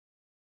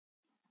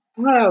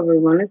Hello,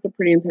 everyone. It's the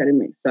Pretty and Petty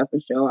Mix Stuff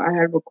Show. I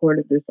had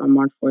recorded this on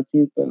March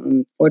 14th, but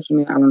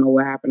unfortunately, I don't know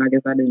what happened. I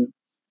guess I didn't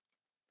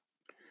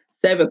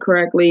save it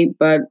correctly.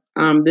 But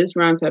this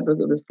round topic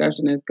of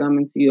discussion is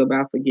coming to you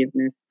about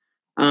forgiveness.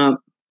 Um,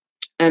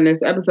 and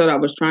this episode, I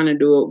was trying to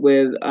do it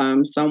with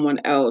someone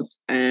else,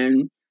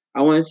 and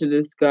I wanted to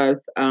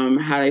discuss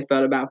how they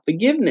felt about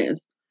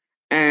forgiveness.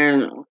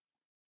 And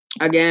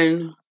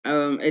again,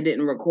 it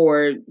didn't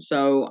record,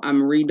 so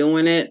I'm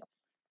redoing it.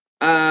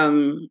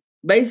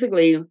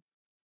 Basically,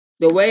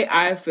 the way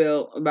I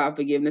feel about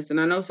forgiveness,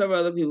 and I know several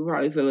other people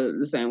probably feel it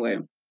the same way.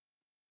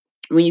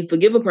 When you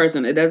forgive a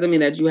person, it doesn't mean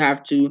that you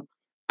have to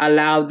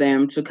allow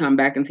them to come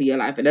back into your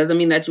life. It doesn't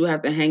mean that you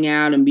have to hang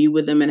out and be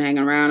with them and hang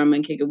around them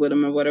and kick it with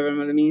them or whatever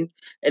it means.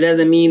 It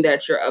doesn't mean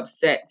that you're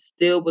upset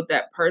still with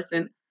that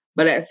person.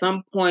 But at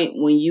some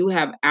point, when you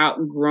have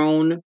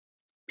outgrown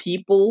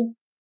people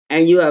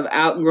and you have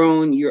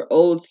outgrown your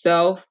old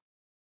self,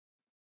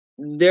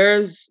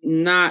 there's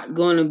not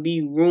going to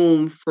be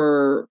room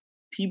for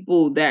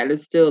people that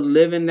is still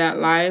living that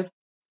life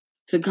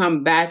to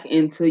come back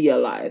into your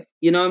life.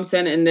 You know what I'm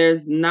saying? And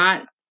that's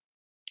not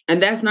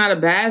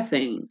a bad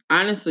thing.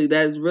 Honestly,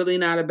 that's really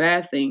not a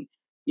bad thing.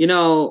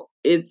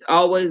 It's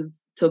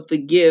always to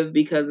forgive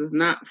because it's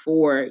not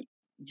for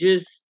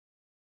just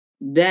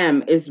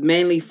them, it's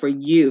mainly for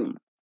you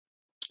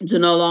to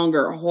no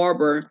longer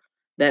harbor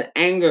that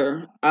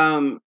anger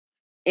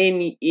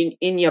in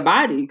your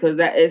body, because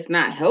that it's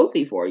not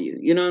healthy for you.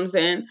 You know what I'm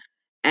saying?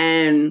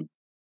 And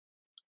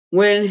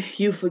when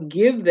you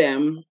forgive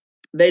them,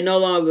 they no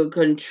longer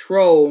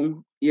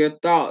control your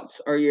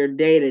thoughts or your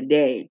day to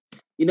day.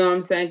 You know what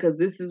I'm saying? Because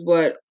this is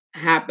what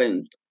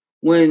happens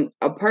when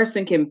a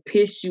person can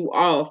piss you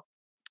off.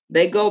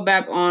 They go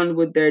back on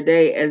with their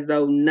day as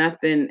though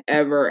nothing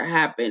ever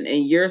happened,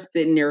 and you're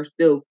sitting there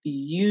still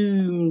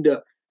fumed,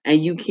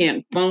 and you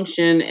can't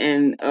function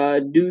and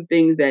do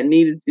things that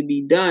needed to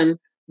be done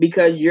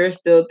because you're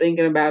still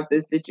thinking about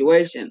this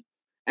situation.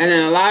 And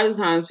then a lot of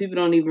times people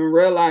don't even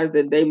realize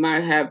that they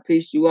might have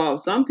pissed you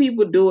off. Some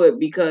people do it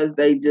because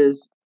they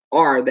just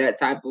are that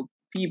type of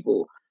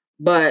people.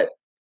 But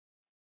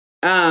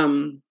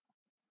um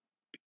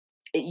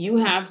you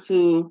have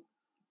to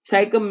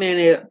take a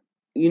minute,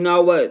 you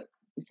know what,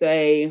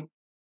 say,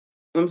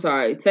 I'm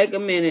sorry, take a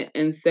minute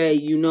and say,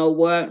 you know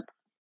what?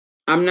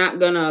 I'm not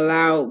going to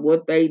allow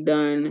what they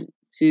done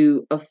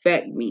to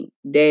affect me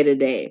day to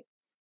day.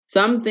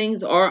 Some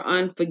things are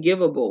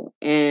unforgivable,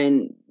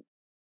 and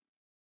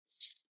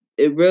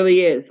it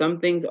really is. Some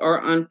things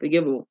are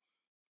unforgivable,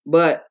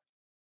 but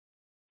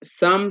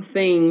some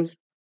things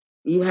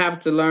you have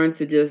to learn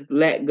to just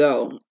let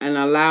go and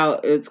allow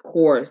its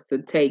course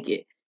to take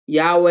it.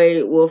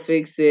 Yahweh will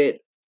fix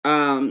it.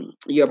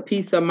 Your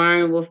peace of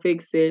mind will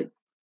fix it.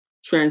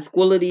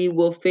 Tranquility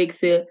will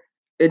fix it.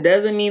 It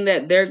doesn't mean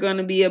that they're going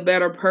to be a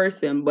better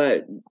person,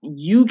 but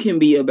you can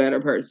be a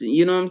better person.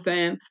 You know what I'm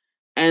saying?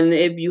 And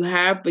if you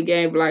have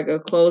forgave like a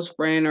close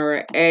friend or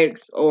an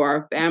ex or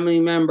a family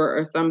member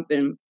or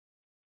something,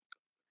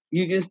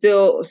 you can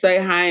still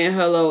say hi and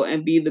hello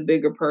and be the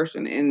bigger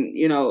person, and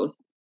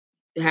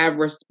have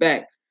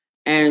respect,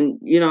 and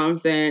you know what I'm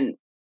saying,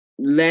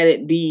 let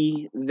it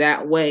be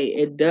that way.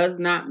 It does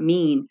not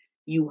mean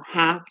you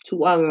have to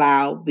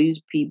allow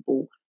these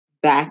people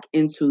back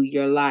into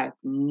your life.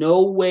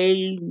 No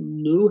way,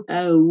 no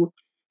how.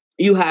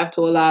 You have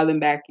to allow them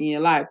back in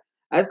your life.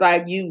 That's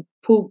like you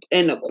pooped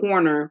in the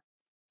corner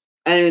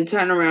and then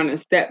turn around and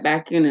step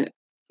back in it.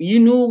 You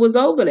knew it was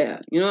over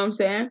there. You know what I'm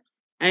saying?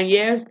 And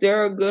yes,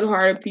 there are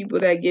good-hearted people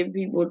that give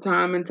people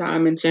time and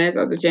time and chance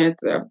after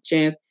chance after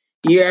chance,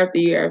 year after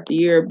year after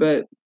year.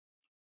 But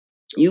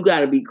you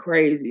got to be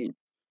crazy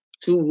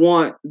to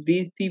want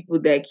these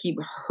people that keep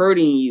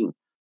hurting you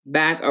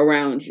back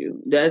around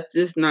you. That's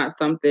just not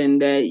something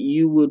that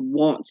you would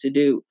want to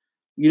do.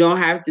 You don't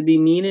have to be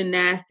mean and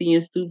nasty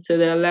and stoop to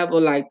their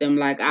level like them.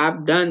 Like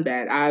I've done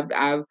that.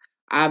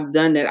 I've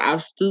done that.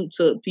 I've stooped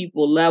to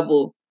people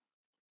level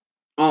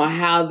on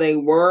how they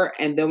were,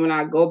 and then when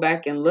I go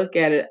back and look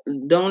at it,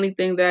 the only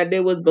thing that I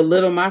did was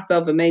belittle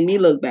myself and make me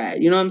look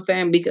bad. You know what I'm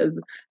saying? Because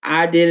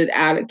I did it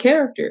out of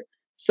character.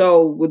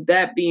 So with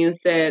that being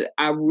said,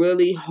 I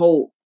really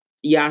hope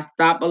y'all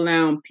stop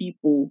allowing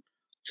people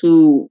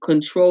to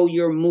control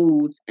your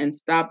moods and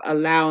stop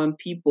allowing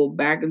people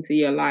back into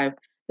your life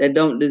that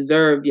don't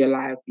deserve your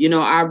life.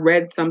 I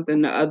read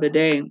something the other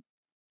day,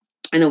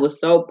 and it was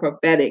so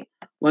prophetic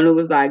when it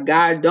was like,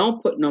 God,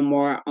 don't put no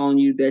more on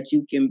you that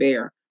you can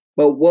bear.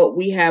 But what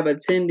we have a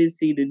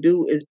tendency to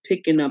do is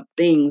picking up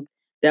things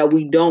that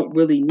we don't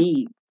really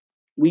need.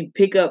 We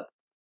pick up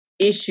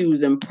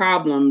issues and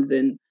problems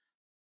and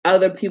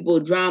other people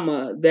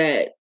drama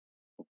that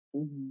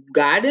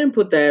God didn't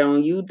put that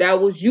on you. That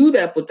was you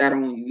that put that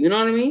on you. You know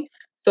what I mean?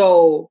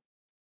 So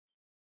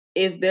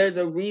if there's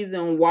a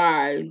reason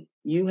why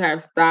you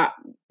have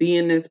stopped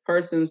being this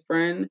person's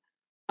friend,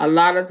 a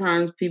lot of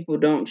times people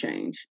don't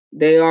change.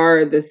 They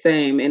are the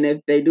same. And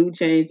if they do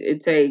change,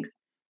 it takes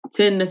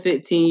 10 to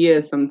 15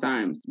 years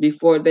sometimes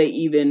before they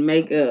even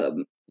make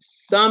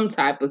some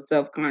type of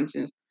self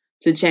conscious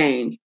to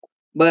change.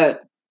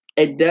 But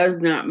it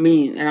does not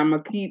mean, and I'm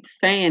going to keep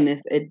saying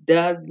this, it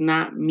does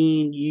not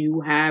mean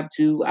you have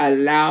to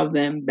allow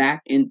them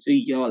back into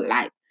your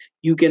life.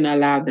 You can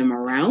allow them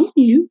around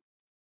you.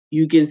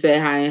 You can say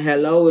hi and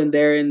hello, and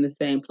they're in the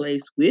same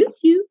place with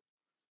you,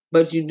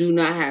 but you do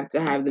not have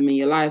to have them in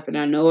your life. And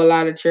I know a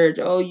lot of church,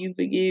 oh, you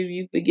forgive,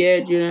 you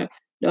forget, don't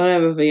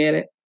ever forget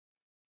it.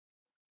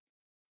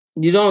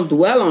 You don't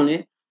dwell on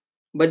it,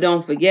 but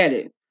don't forget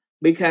it.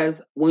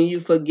 Because when you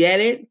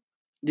forget it,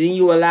 then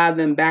you allow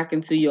them back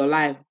into your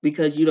life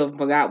because you don't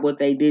forgot what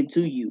they did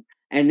to you.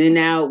 And then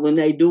now when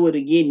they do it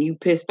again, you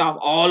pissed off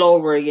all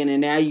over again.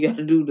 And now you got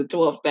to do the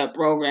 12-step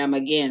program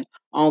again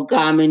on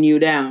calming you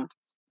down.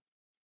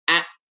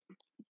 I,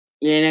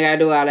 you ain't got to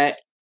do all that.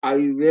 All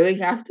you really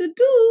have to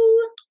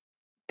do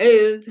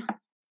is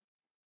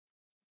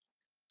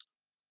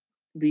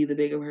be the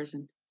bigger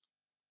person.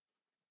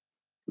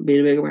 Be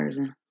the bigger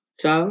person.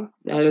 So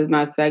that is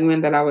my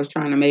segment that I was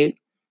trying to make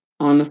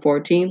on the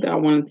 14th. I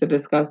wanted to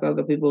discuss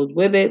other people's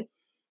with it,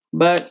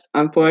 but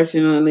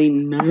unfortunately,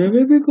 none of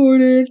it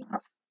recorded.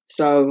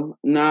 So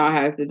now I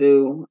have to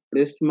do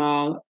this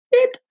small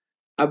bit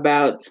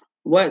about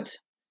what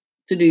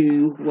to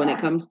do when it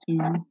comes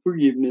to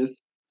forgiveness.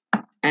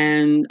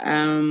 And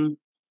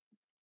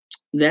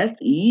that's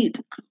it.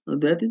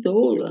 That is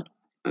all.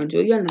 Enjoy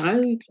your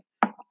night.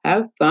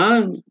 Have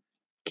fun.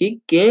 Kick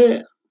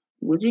it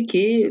with your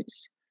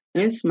kids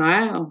and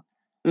smile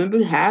and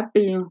be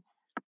happy.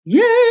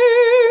 Yay!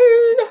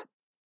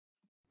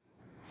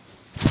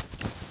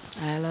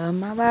 Hello,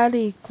 my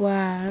body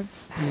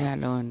quads. How y'all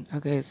doing?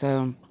 Okay,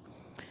 so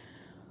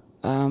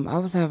I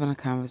was having a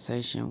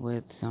conversation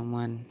with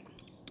someone.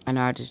 I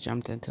know I just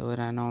jumped into it.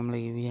 I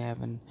normally be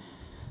having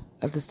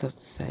other stuff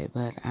to say,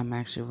 but I'm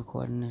actually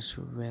recording this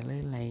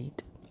really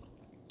late,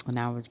 and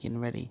I was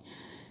getting ready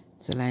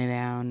to lay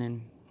down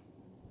and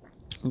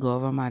go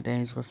over my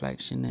day's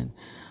reflection, and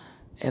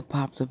it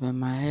popped up in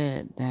my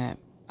head that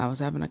I was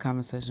having a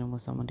conversation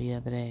with someone the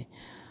other day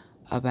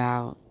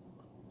about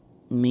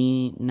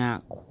me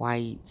not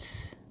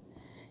quite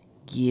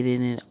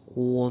getting it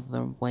all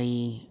the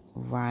way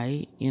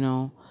right,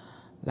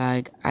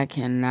 Like, I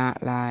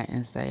cannot lie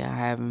and say I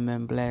haven't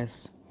been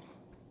blessed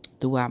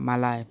throughout my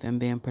life and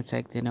being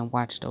protected and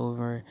watched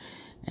over,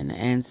 and the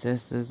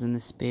ancestors and the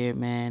spirit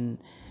man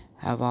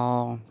have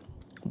all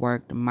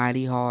worked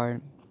mighty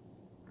hard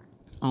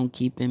on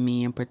keeping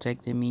me and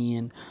protecting me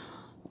and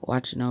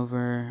watching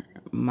over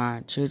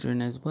my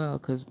children as well,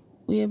 because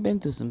we have been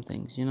through some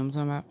things, you know what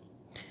I'm talking about?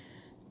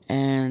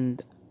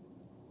 And,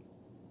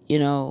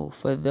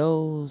 for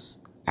those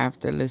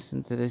after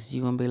listening to this,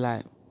 you're going to be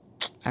like,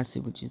 I see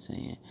what you're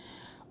saying.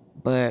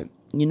 But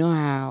you know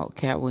how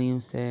Cat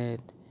Williams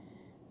said,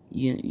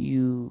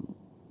 you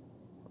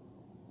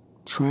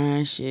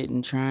trying shit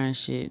and trying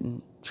shit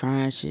and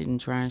trying shit and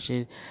trying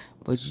shit,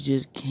 but you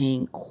just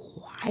can't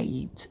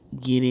quite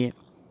get it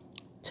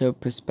to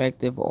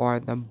perspective or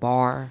the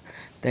bar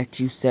that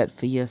you set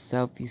for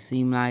yourself. You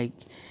seem like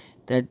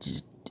it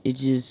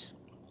just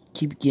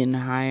keep getting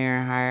higher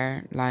and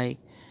higher. Like,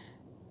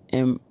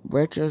 in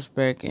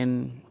retrospect,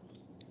 and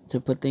to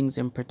put things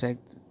in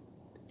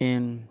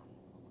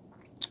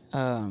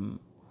um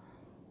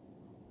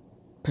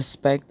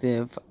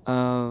perspective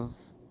of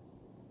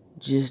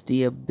just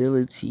the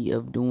ability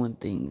of doing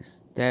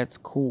things, that's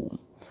cool.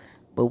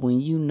 But when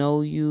you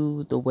know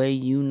you the way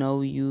you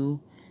know you,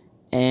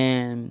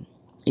 and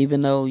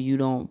even though you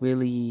don't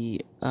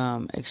really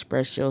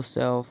express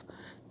yourself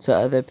to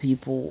other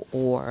people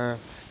or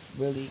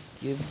really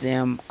give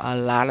them a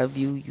lot of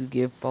you, you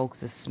give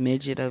folks a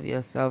smidget of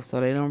yourself, so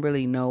they don't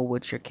really know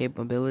what your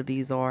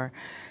capabilities are.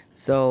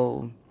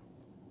 So,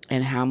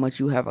 and how much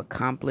you have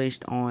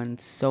accomplished on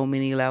so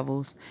many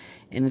levels,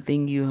 and the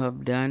thing you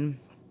have done,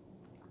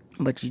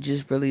 but you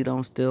just really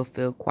don't still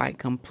feel quite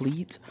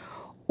complete,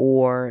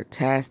 or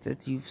tasks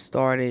that you've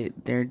started,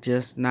 they're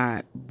just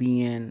not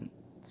being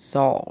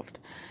solved.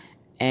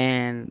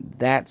 And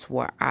that's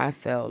what I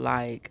felt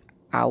like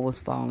I was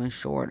falling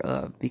short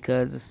of,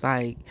 because it's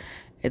like,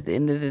 at the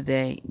end of the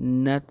day,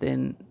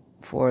 nothing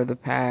for the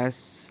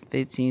past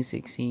 15,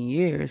 16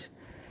 years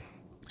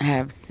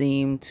have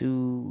seemed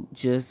to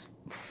just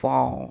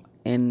fall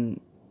in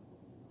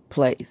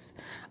place.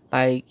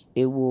 Like,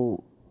 it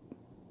will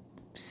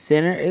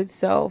center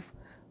itself,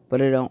 but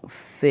it don't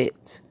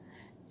fit.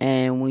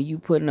 And when you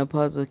put in a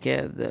puzzle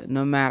together,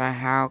 no matter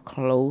how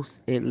close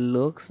it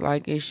looks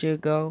like it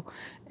should go,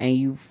 and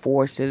you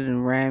force it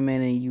and ram it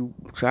and you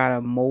try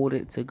to mold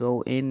it to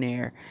go in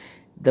there,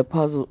 the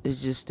puzzle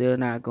is just still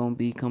not going to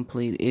be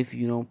complete if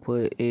you don't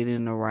put it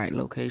in the right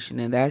location.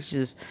 And that's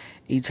just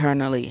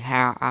eternally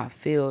how I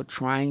feel,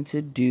 trying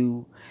to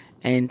do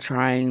and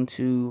trying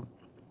to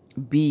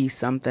be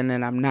something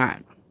that I'm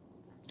not.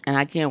 And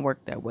I can't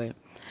work that way.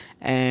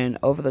 And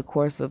over the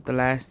course of the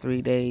last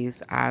 3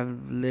 days,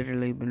 I've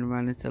literally been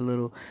running to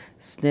little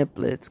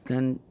snippets.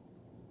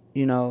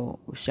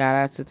 Shout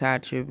out to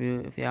Todd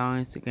Tribute. If y'all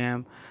on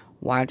Instagram,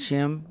 watch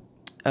him.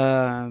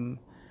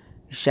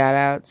 Shout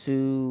out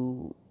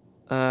to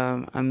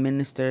a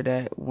minister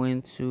that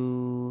went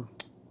to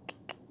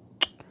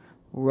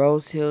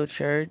Rose Hill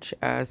Church.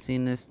 I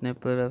seen a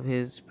snippet of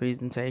his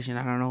presentation.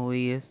 I don't know who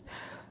he is.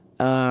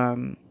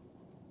 Um,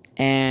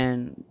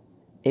 and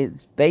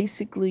it's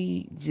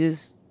basically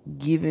just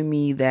giving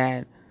me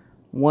that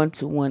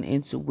one-to-one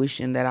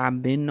intuition that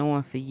I've been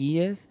knowing for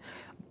years,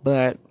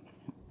 but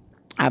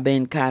I've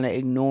been kind of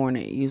ignoring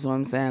it. You know what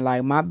I'm saying?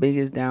 Like, my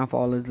biggest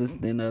downfall is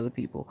listening to other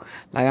people.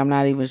 Like, I'm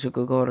not even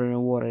sugarcoating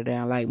and water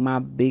down. Like, my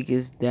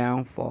biggest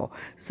downfall.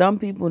 Some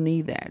people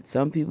need that.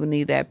 Some people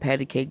need that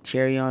patty cake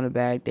cherry on the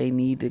back. They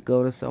need to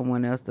go to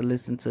someone else to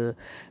listen to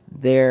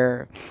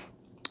their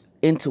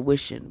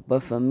intuition.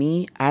 But for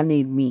me, I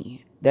need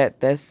me.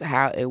 That's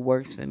how it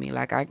works for me.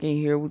 Like, I can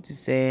hear what you're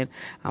saying.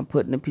 I'm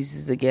putting the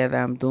pieces together.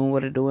 I'm doing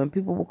what I'm doing.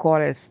 People will call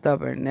that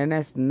stubborn, and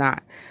that's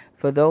not.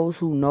 For those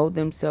who know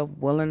themselves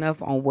well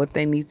enough on what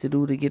they need to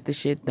do to get the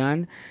shit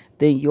done,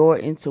 then your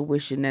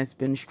intuition that's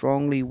been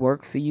strongly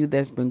worked for you,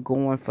 that's been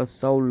going for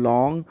so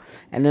long,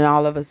 and then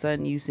all of a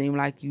sudden you seem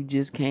like you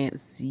just can't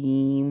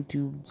seem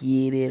to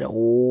get it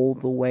all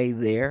the way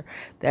there.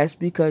 That's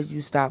because you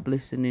stop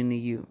listening to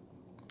you.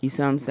 You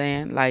see what I'm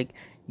saying? Like,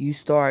 you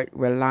start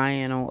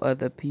relying on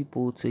other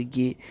people to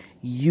get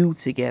you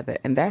together.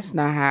 And that's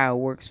not how it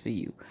works for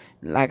you.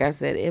 Like I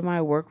said, it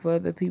might work for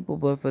other people,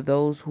 but for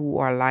those who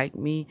are like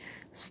me,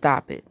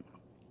 stop it.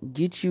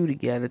 Get you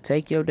together.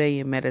 Take your day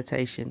in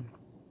meditation.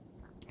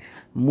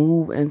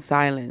 Move in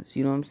silence.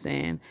 You know what I'm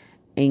saying?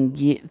 And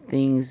get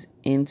things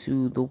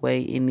into the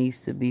way it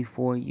needs to be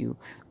for you.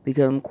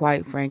 Because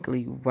quite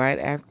frankly, right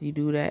after you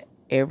do that,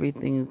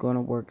 everything is going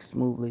to work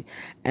smoothly.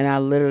 And I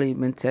literally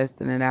been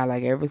testing it out.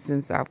 Like, ever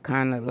since I've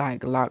kind of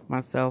like locked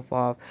myself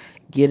off,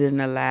 get in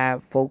the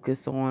lab,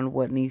 focus on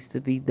what needs to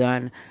be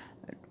done,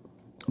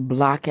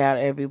 block out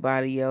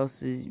everybody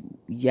else's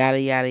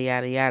yada yada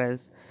yada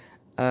yadas.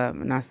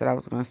 And I said I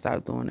was going to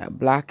stop doing that.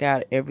 Block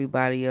out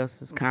everybody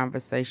else's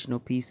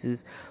conversational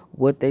pieces,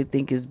 what they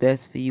think is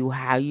best for you,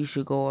 how you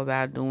should go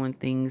about doing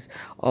things,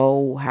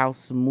 oh, how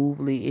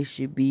smoothly it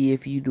should be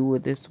if you do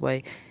it this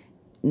way.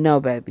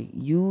 No, baby.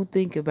 You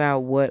think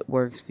about what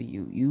works for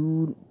you.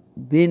 You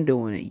been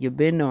doing it. You've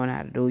been knowing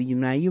how to do it. You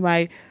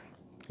might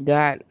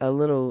got a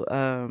little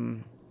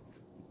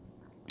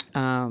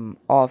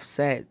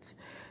offset,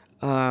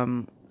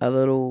 a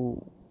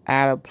little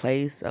out of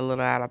place, a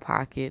little out of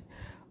pocket,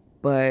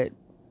 but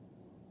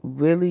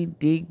really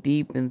dig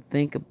deep and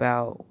think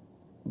about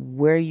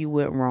where you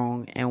went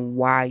wrong and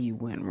why you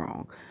went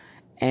wrong.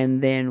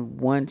 And then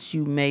once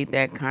you made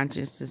that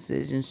conscious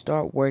decision,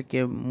 start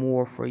working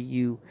more for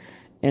you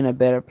in a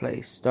better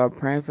place. Start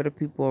praying for the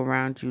people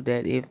around you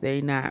that if they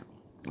not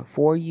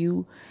for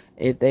you,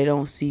 if they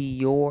don't see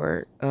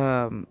your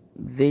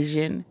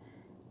vision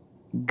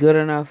good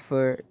enough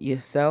for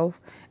yourself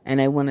and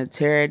they want to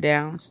tear it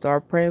down,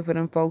 start praying for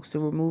them folks to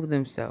remove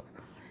themselves.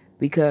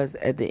 Because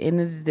at the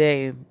end of the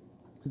day,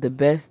 the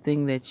best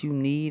thing that you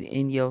need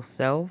in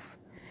yourself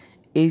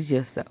is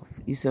yourself.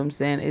 You see what I'm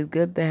saying? It's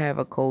good to have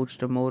a coach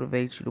to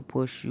motivate you, to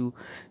push you,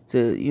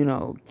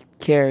 to,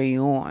 carry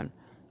on.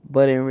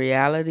 But in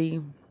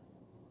reality,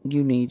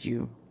 you need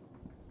you.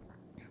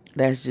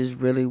 That's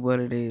just really what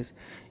it is.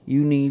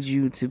 You need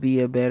you to be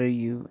a better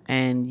you,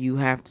 and you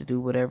have to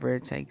do whatever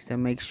it takes to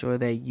make sure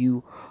that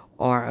you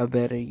are a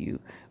better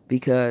you.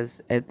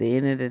 Because at the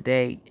end of the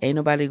day, ain't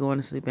nobody going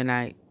to sleep at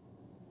night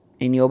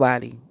in your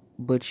body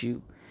but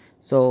you.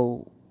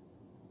 So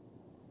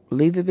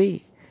leave it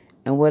be.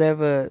 And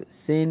whatever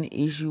sin,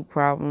 issue,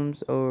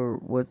 problems, or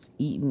what's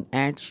eating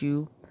at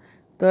you,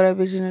 throw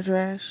that bitch in the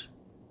trash.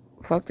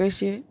 Fuck that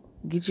shit.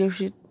 Get your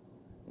shit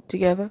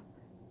together.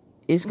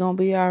 It's gonna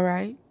be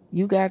alright.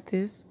 You got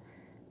this.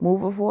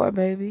 Move it forward,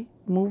 baby.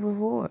 Move it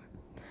forward.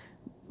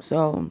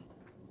 So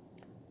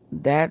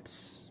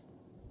that's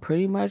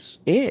pretty much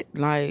it.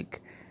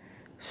 Like,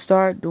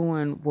 start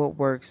doing what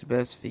works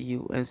best for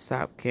you and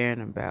stop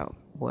caring about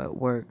what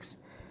works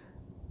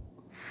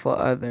for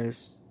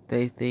others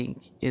they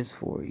think is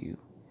for you.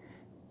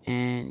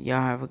 And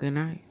y'all have a good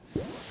night.